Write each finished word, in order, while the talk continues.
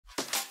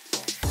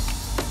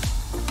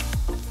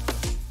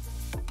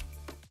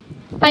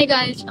Hi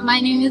guys, my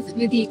name is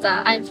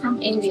Vidhita. I'm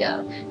from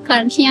India.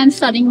 Currently, I'm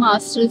studying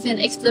Masters in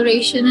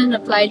Exploration and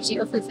Applied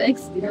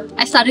Geophysics.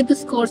 I started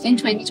this course in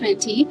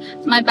 2020.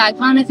 My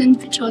background is in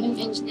petroleum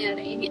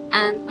engineering,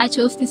 and I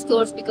chose this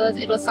course because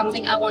it was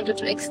something I wanted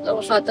to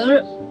explore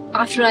further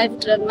after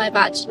I've done my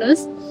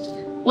bachelor's.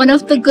 One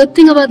of the good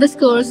things about this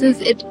course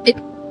is it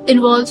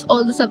involves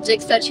all the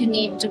subjects that you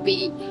need to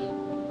be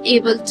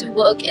able to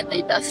work in the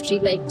industry,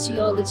 like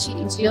geology,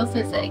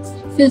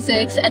 geophysics,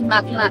 physics, and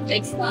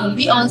mathematics.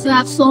 We also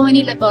have so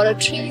many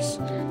laboratories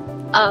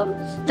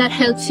that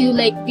helps you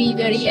be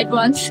very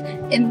advanced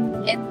in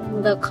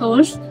the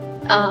course.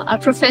 Our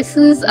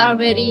professors are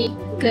very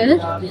good.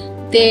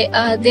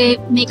 They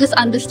make us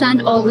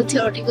understand all the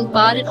theoretical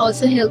part. It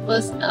also helps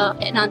us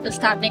in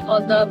understanding all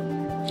the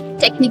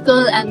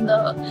technical and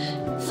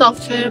the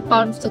software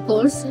part of the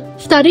course.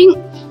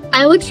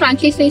 I would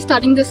frankly say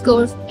studying this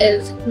course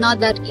is not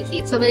that easy.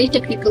 It's a very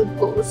technical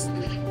course.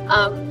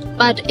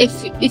 But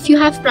if you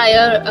have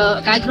prior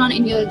background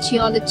in your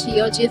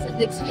geology or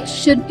geophysics, it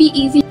should be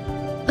easy,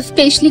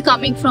 especially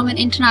coming from an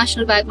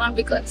international background,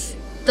 because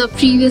the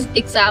previous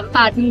exam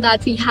pattern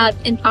that we had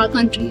in our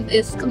country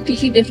is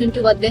completely different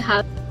to what they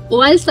have.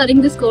 While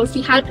studying this course,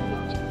 we had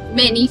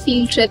many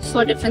field trips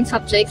for different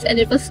subjects, and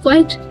it was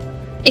quite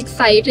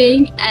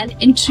exciting and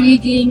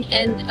intriguing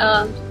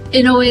and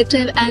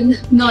innovative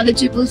and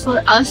knowledgeable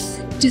for us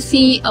to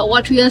see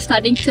what we are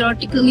studying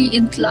theoretically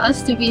in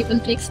class, to be able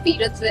to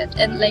experience it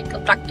in a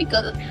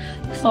practical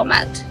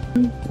format.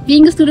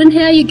 Being a student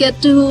here, you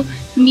get to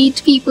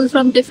meet people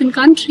from different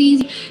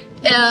countries.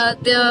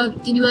 The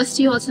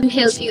university also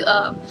helps you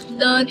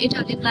learn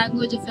Italian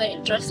language if you're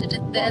interested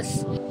in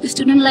this. The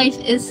student life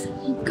is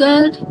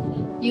good.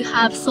 You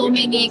have so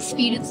many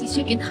experiences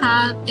you can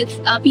have.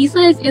 Pisa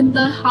is in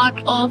the heart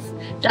of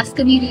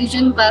Tuscany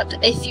region, but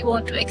if you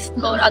want to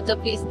explore other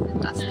places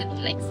in Tuscany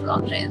like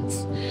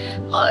Florence,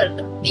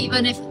 or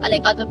even if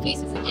other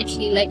places in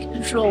Italy like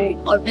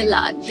Rome or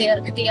Milan,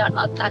 they are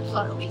not that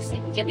far away, so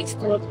you can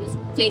explore these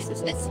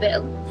places as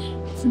well.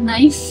 It's a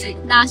nice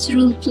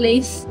natural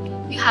place.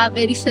 You have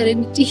very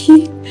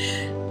serenity.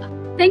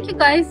 Thank you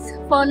guys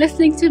for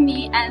listening to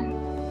me, and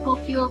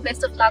hope you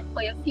best of luck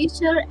for your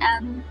future,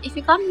 and if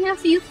you come here,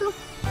 see you soon.